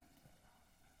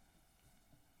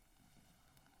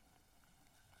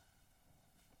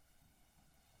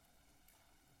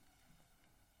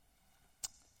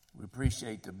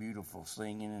appreciate the beautiful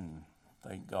singing and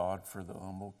thank God for the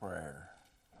humble prayer.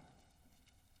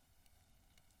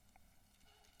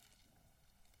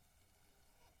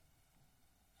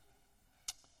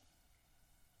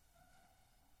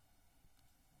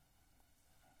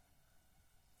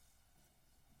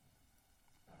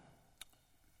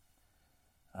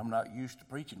 I'm not used to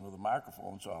preaching with a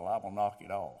microphone, so I will knock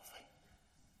it off.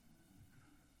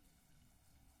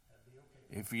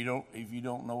 If you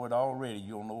don't know it already,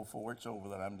 you'll know before it's over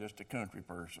that I'm just a country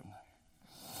person.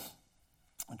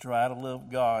 I try to love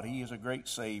God. He is a great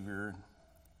Savior.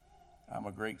 I'm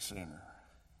a great sinner.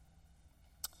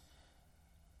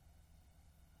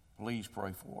 Please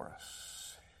pray for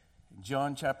us. In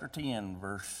John chapter 10,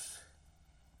 verse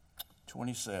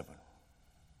 27.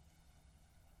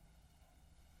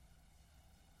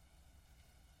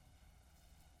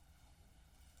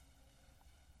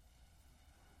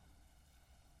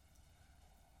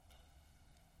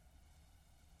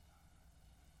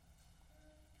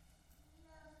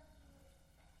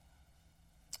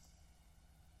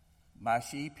 My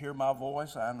sheep hear my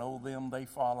voice, I know them, they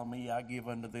follow me, I give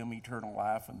unto them eternal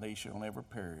life, and they shall never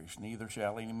perish. Neither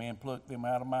shall any man pluck them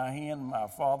out of my hand. My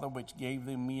Father which gave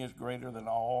them me is greater than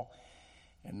all,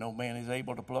 and no man is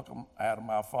able to pluck them out of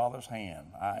my Father's hand.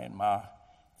 I and my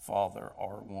Father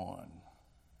are one.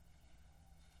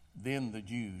 Then the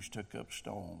Jews took up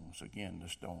stones again to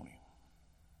stone him.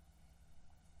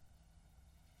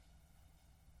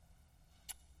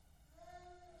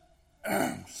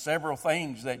 Several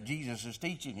things that Jesus is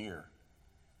teaching here.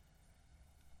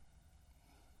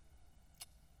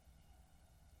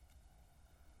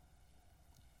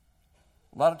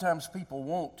 A lot of times people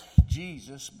want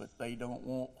Jesus, but they don't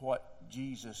want what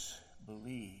Jesus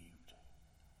believed.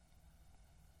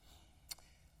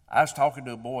 I was talking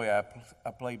to a boy,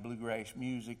 I play bluegrass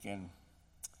music, and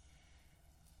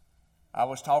I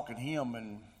was talking to him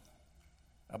and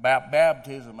about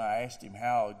baptism. I asked him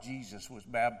how Jesus was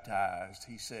baptized.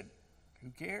 He said, who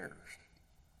cares?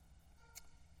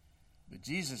 But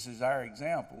Jesus is our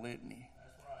example, isn't he?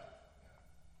 That's right.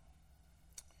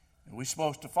 And we're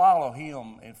supposed to follow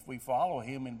him. If we follow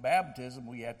him in baptism,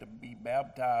 we have to be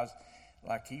baptized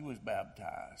like he was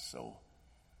baptized. So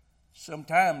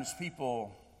sometimes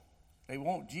people, they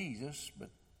want Jesus,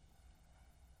 but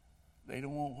they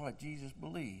don't want what Jesus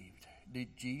believed.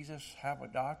 Did Jesus have a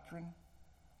doctrine?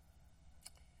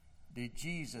 Did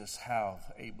Jesus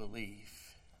have a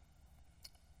belief?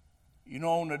 You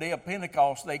know, on the day of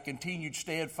Pentecost, they continued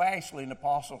steadfastly in the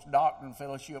apostles' doctrine,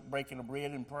 fellowship, breaking of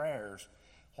bread, and prayers.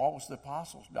 What was the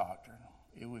apostles' doctrine?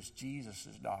 It was Jesus'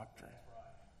 doctrine.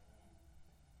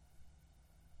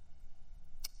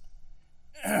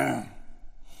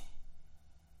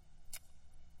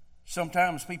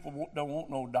 Sometimes people don't want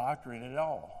no doctrine at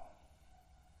all.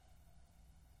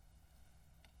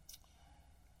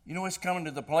 You know, it's coming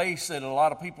to the place that a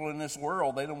lot of people in this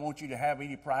world, they don't want you to have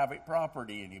any private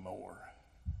property anymore.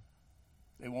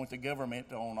 They want the government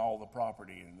to own all the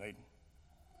property, and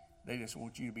they just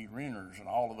want you to be renters and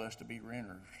all of us to be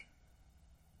renters.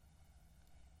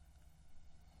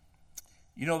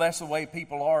 You know, that's the way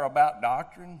people are about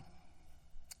doctrine.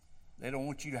 They don't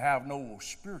want you to have no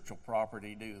spiritual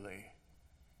property, do they?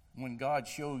 When God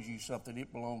shows you something,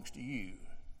 it belongs to you.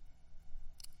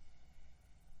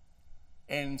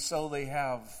 And so they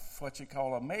have what you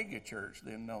call a mega church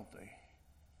then, don't they?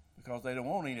 Because they don't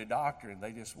want any doctrine.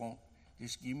 They just want,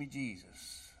 just give me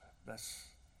Jesus.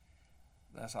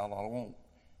 That's all I want.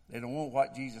 They don't want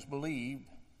what Jesus believed.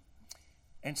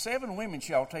 And 7 women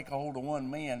shall take a hold of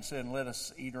one man, saying, let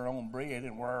us eat our own bread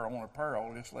and wear our own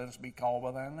apparel. Just let us be called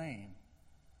by thy name.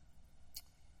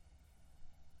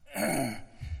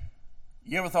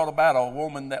 You ever thought about a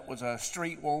woman that was a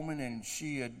street woman and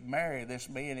she had married this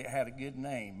man that had a good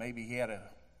name? Maybe he had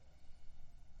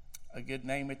a good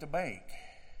name at the bank.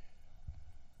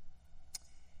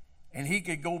 And he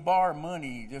could go borrow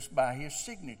money just by his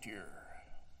signature.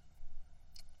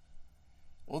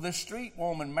 Well, this street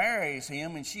woman marries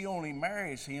him, and she only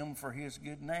marries him for his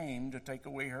good name to take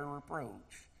away her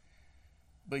reproach.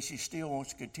 But she still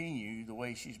wants to continue the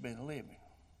way she's been living.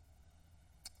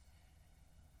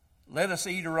 Let us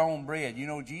eat our own bread. You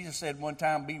know, Jesus said one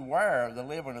time, beware of the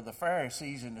leaven of the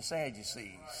Pharisees and the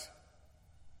Sadducees.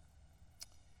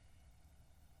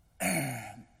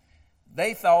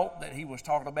 They thought that he was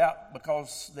talking about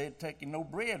because they had taken no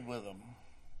bread with them.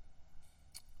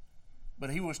 But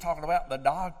he was talking about the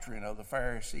doctrine of the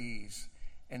Pharisees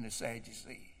and the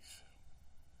Sadducees.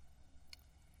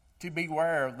 To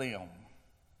beware of them.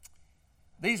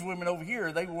 These women over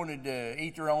here, they wanted to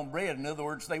eat their own bread. In other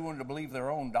words, they wanted to believe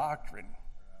their own doctrine.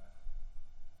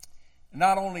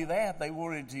 Not only that, they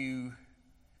wanted to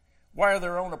wear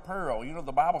their own apparel. You know,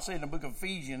 the Bible said in the book of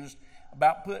Ephesians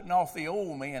about putting off the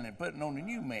old man and putting on the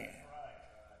new man.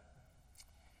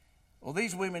 Well,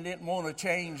 these women didn't want to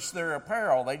change their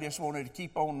apparel. They just wanted to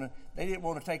keep on, they didn't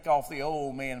want to take off the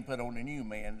old man and put on the new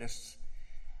man.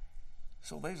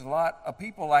 So there's a lot of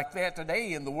people like that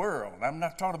today in the world. I'm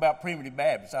not talking about Primitive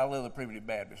Baptists. I love the Primitive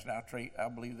Baptists, and I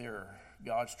believe they're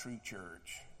God's true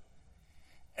church.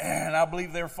 And I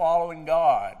believe they're following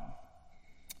God.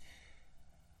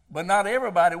 But not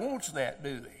everybody wants that,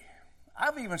 do they?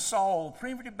 I've even saw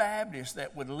Primitive Baptists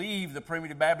that would leave the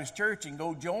Primitive Baptist church and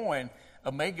go join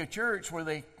a mega church where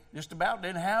they just about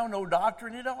didn't have no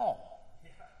doctrine at all.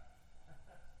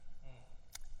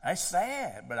 That's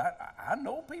sad, but I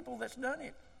know people that's done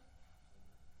it.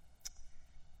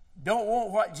 Don't want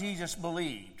what Jesus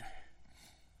believed.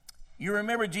 You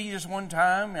remember Jesus one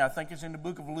time, I think it's in the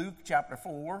book of Luke, chapter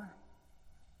 4.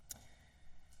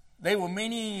 There were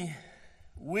many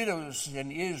widows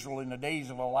in Israel in the days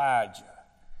of Elijah.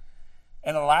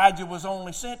 And Elijah was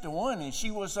only sent to one, and she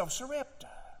was of Sarepta.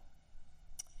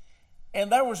 And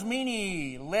there was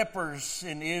many lepers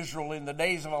in Israel in the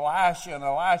days of Elisha, and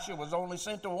Elisha was only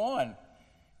sent to one,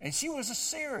 and she was a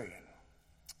Syrian.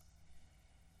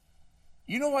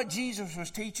 You know what Jesus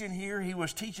was teaching here? He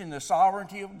was teaching the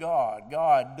sovereignty of God.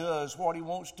 God does what he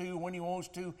wants to, when he wants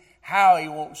to, how he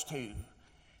wants to.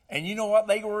 And you know what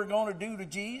they were going to do to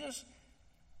Jesus?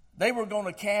 They were going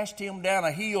to cast him down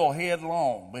a hill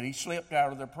headlong, but he slipped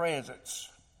out of their presence.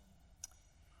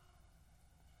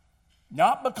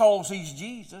 Not because he's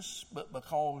Jesus, but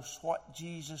because what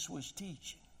Jesus was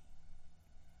teaching.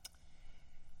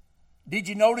 Did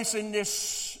you notice in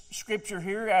this scripture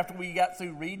here, after we got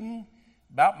through reading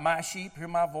about my sheep hear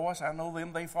my voice, I know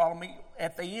them, they follow me.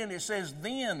 At the end it says,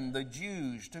 then the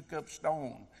Jews took up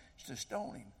stones to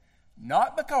stone him.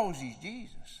 Not because he's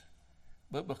Jesus,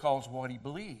 but because of what he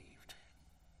believed.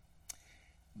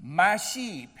 My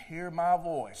sheep hear my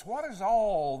voice. What is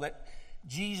all that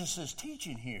Jesus is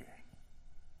teaching here?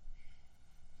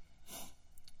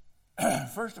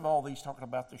 First of all, he's talking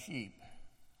about the sheep.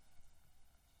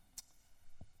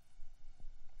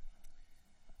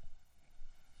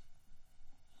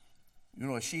 You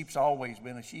know, a sheep's always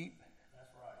been a sheep. That's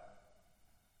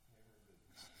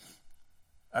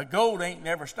right. A goat ain't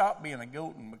never stopped being a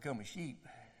goat and become a sheep.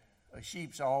 A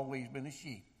sheep's always been a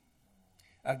sheep.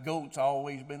 A goat's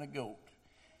always been a goat.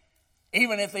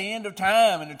 Even at the end of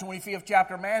time, in the 25th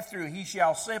chapter of Matthew, he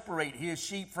shall separate his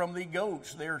sheep from the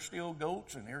goats. They're still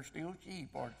goats and they're still sheep,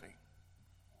 aren't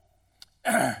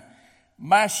they?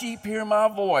 My sheep hear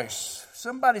my voice.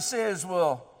 Somebody says,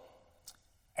 well,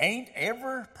 ain't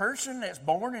every person that's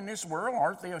born in this world,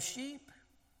 aren't they a sheep?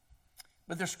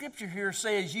 But the scripture here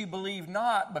says, you believe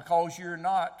not because you're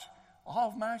not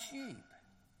of my sheep.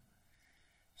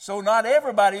 So not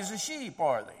everybody's a sheep,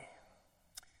 are they?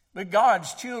 But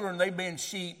God's children, they've been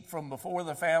sheep from before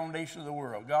the foundation of the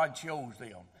world. God chose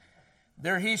them.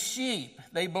 They're his sheep.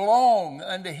 They belong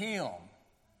unto him.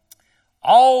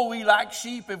 All we like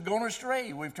sheep have gone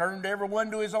astray. We've turned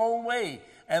everyone to his own way.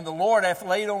 And the Lord hath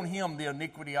laid on him the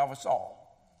iniquity of us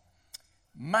all.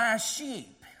 My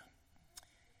sheep.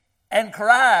 And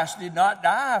Christ did not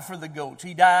die for the goats.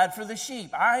 He died for the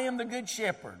sheep. I am the good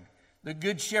shepherd. The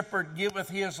good shepherd giveth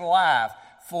his life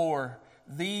for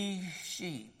the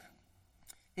sheep.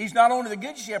 He's not only the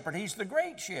good shepherd, he's the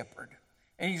great shepherd.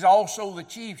 And he's also the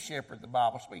chief shepherd the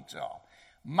Bible speaks of.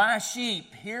 My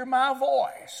sheep hear my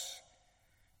voice.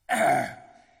 The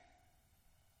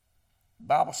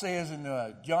Bible says in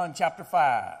John chapter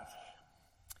 5,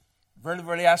 verily,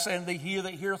 verily, I say unto thee, he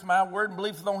that heareth my word and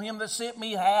believeth on him that sent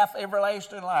me hath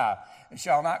everlasting life, and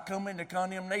shall not come into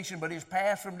condemnation, but is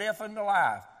passed from death unto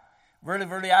life. Verily,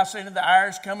 verily, I say unto the hour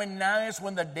is coming now is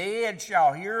when the dead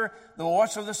shall hear the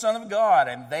voice of the Son of God,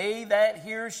 and they that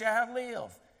hear shall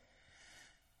live.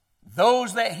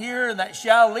 Those that hear and that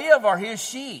shall live are his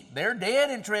sheep. They're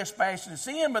dead in trespass and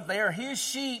sin, but they are his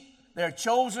sheep. They're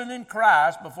chosen in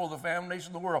Christ before the foundation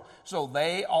of the world. So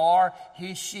they are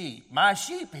his sheep. My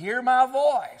sheep hear my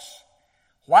voice.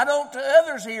 Why don't the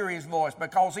others hear his voice?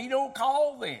 Because he don't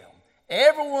call them.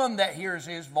 Everyone that hears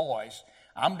his voice,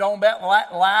 I'm talking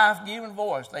about life-giving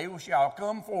voice. They shall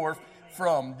come forth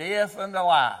from death unto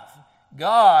life.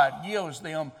 God gives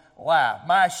them life.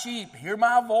 My sheep hear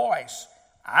my voice.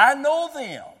 I know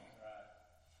them.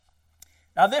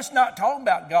 Now, this is not talking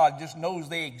about God just knows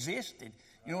they existed.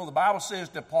 You know, the Bible says,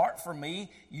 depart from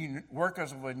me, you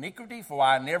workers of iniquity, for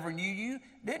I never knew you.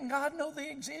 Didn't God know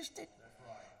they existed?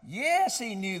 Yes,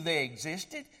 he knew they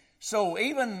existed. So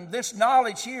even this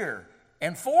knowledge here,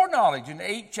 And foreknowledge in the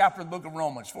 8th chapter of the book of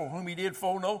Romans, for whom he did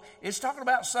foreknow, it's talking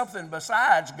about something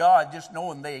besides God just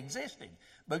knowing they existed.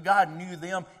 But God knew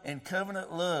them in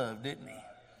covenant love, didn't he?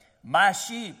 My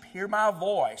sheep hear my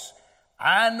voice.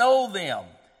 I know them.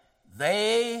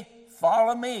 They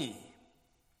follow me.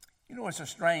 You know, it's a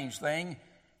strange thing.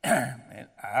 And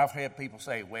I've had people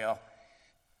say, well,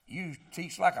 you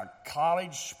teach like a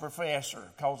college professor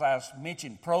because I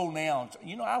mentioned pronouns.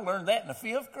 You know, I learned that in the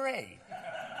 5th grade.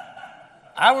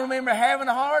 I remember having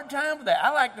a hard time with that.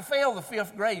 I like to fail the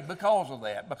 5th grade because of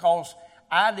that, because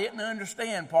I didn't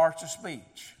understand parts of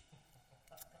speech.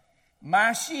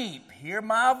 My sheep hear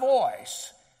my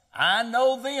voice. I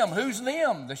know them. Who's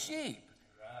them? The sheep.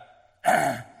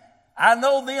 Right. I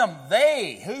know them.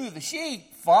 They, who? The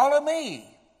sheep, follow me.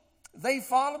 They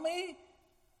follow me?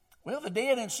 Well, the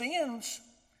dead in sins,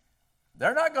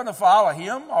 they're not going to follow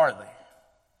him, are they?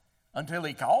 Until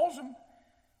he calls them.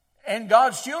 And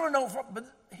God's children don't follow. But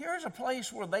here's a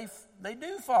place where they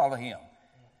do follow him.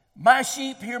 My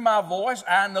sheep hear my voice.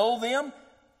 I know them.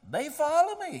 They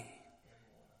follow me.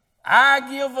 I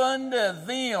give unto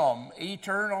them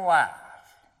eternal life.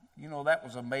 You know, that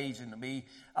was amazing to me.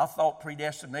 I thought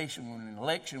predestination when an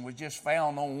election was just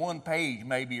found on one page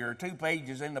maybe, or 2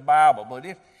 pages in the Bible. But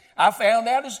I found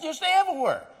out it's just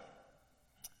everywhere.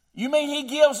 You mean he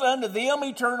gives unto them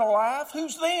eternal life?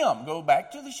 Who's them? Go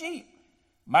back to the sheep.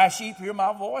 My sheep hear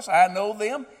my voice. I know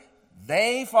them.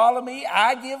 They follow me.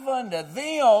 I give unto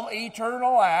them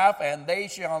eternal life, and they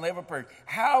shall never perish.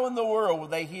 How in the world were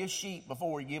they his sheep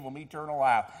before he gave them eternal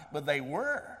life? But they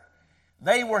were.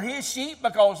 They were his sheep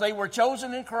because they were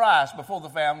chosen in Christ before the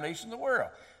foundation of the world.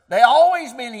 They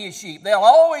always been his sheep. They'll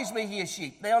always be his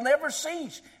sheep. They'll never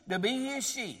cease to be his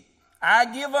sheep. I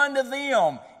give unto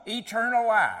them eternal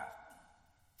life.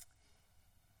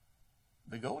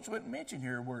 The goats wasn't mentioned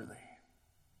here, were they?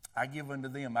 I give unto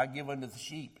them, I give unto the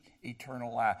sheep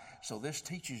eternal life. So this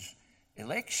teaches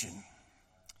election.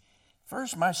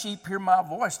 First, my sheep hear my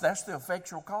voice. That's the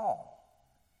effectual call.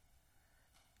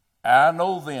 I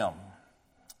know them.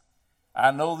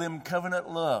 I know them covenant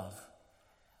love.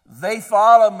 They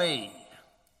follow me.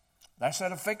 That's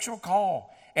that effectual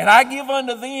call. And I give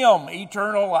unto them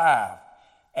eternal life,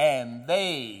 and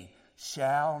they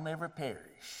shall never perish.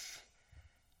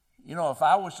 You know, if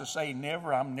I was to say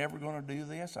never, I'm never going to do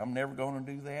this, I'm never going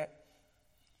to do that,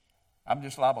 I'm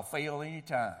just liable to fail any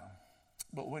time.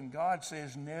 But when God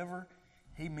says never,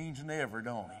 he means never,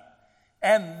 don't he?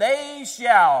 And they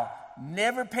shall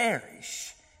never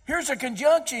perish. Here's a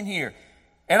conjunction here.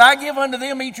 And I give unto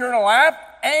them eternal life,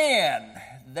 and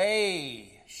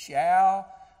they shall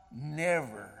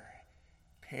never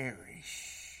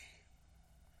perish.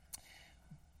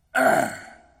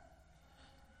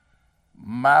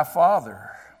 My Father,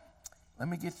 let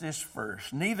me get this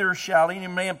first. Neither shall any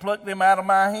man pluck them out of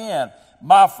my hand.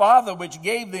 My Father which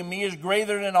gave them me is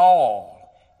greater than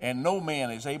all, and no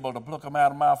man is able to pluck them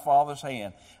out of my Father's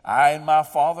hand. I and my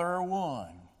Father are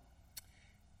one.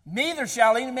 Neither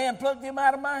shall any man pluck them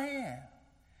out of my hand.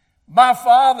 My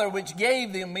Father which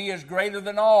gave them me is greater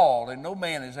than all, and no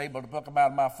man is able to pluck them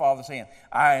out of my Father's hand.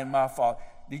 I and my Father.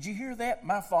 Did you hear that?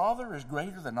 My Father is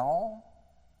greater than all.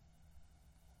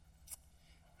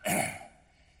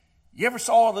 You ever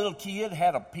saw a little kid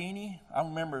had a penny? I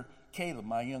remember Caleb,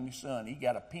 my youngest son, he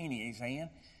got a penny in his hand,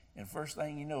 and first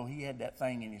thing you know, he had that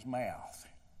thing in his mouth.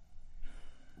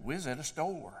 We was at a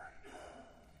store.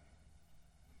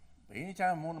 But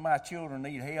anytime one of my children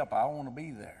need help, I want to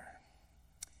be there.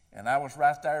 And I was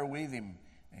right there with him,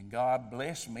 and God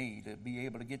blessed me to be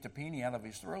able to get the penny out of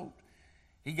his throat.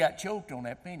 He got choked on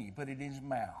that penny. He put it in his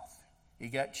mouth. He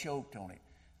got choked on it.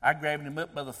 I grabbed him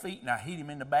up by the feet and I hit him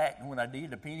in the back. And when I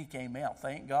did, the penny came out.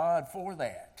 Thank God for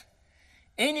that.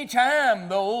 Anytime,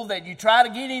 though, that you try to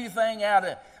get anything out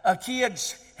of a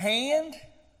kid's hand,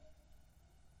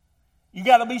 you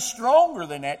got to be stronger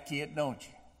than that kid, don't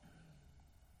you?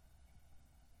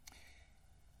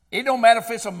 It don't matter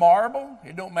if it's a marble.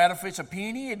 It don't matter if it's a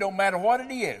penny. It don't matter what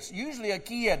it is. Usually a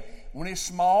kid, when it's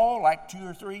small, like 2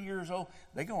 or 3 years old,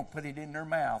 they're going to put it in their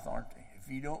mouth, aren't they? If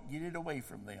you don't get it away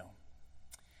from them.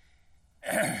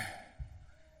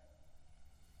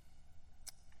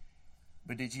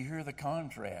 But did you hear the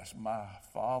contrast? My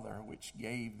Father which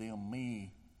gave them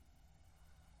me.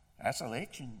 That's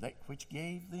election. That which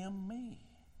gave them me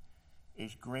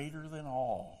is greater than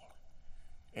all.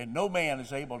 And no man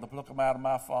is able to pluck them out of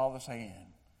my Father's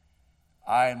hand.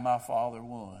 I and my Father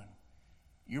one.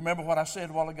 You remember what I said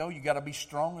a while ago? You got to be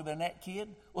stronger than that kid.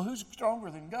 Well, who's stronger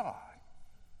than God?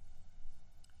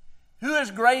 Who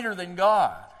is greater than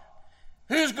God?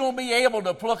 Who's going to be able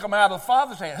to pluck them out of the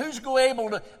Father's hand? Who's going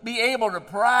to be able to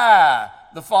pry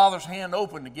the Father's hand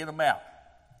open to get them out?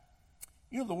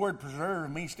 You know, the word preserve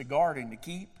means to guard and to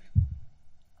keep.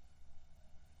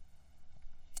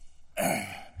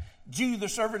 Jude, the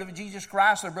servant of Jesus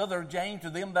Christ, the brother of James, to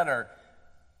them that are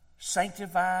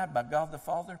sanctified by God the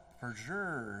Father,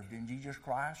 preserved in Jesus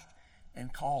Christ,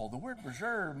 and called. The word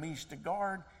preserve means to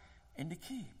guard and to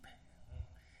keep.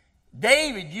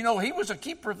 David, you know, he was a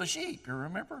keeper of the sheep, you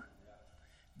remember?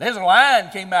 There's a lion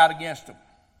came out against him,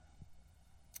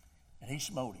 and he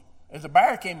smote him. As a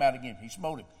bear came out against him, he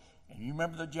smote him. And you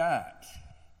remember the giant.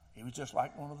 He was just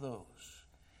like one of those.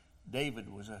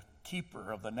 David was a keeper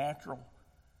of the natural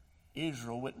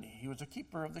Israel, wasn't he? He was a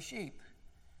keeper of the sheep.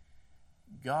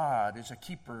 God is a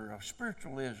keeper of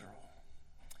spiritual Israel.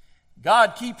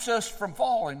 God keeps us from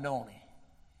falling, don't he?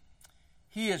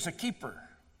 He is a keeper.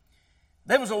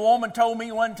 There was a woman told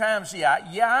me one time, see,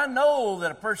 I know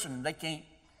that a person,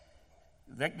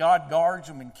 that God guards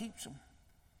them and keeps them.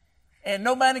 And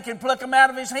nobody can pluck them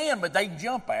out of his hand, but they can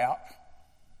jump out.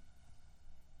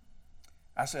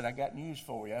 I said, I got news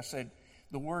for you. I said,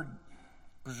 the word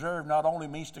preserve not only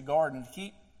means to guard and to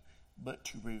keep, but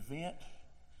to prevent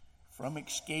from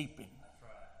escaping.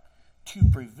 To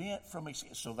prevent from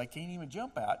escaping. So they can't even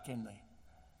jump out, can they?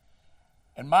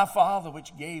 And my Father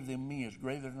which gave them me is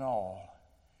greater than all,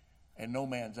 and no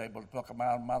man's able to pluck them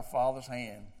out of my Father's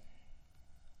hand.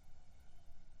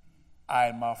 I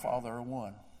and my Father are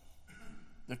one.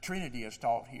 The Trinity is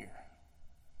taught here.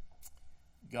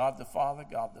 God the Father,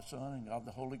 God the Son, and God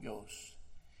the Holy Ghost.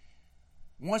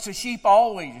 Once a sheep,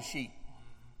 always a sheep.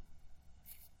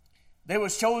 There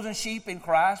was chosen sheep in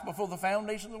Christ before the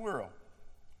foundation of the world.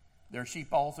 There are sheep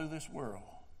all through this world.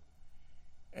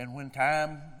 And when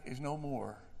time is no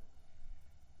more,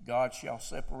 God shall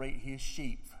separate his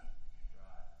sheep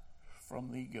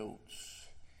from the goats.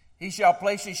 He shall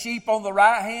place his sheep on the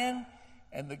right hand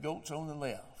and the goats on the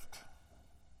left.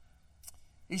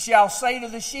 He shall say to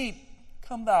the sheep,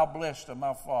 come thou blessed of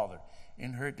my Father,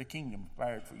 inherit the kingdom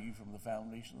prepared for you from the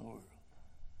foundation of the world.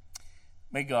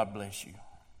 May God bless you.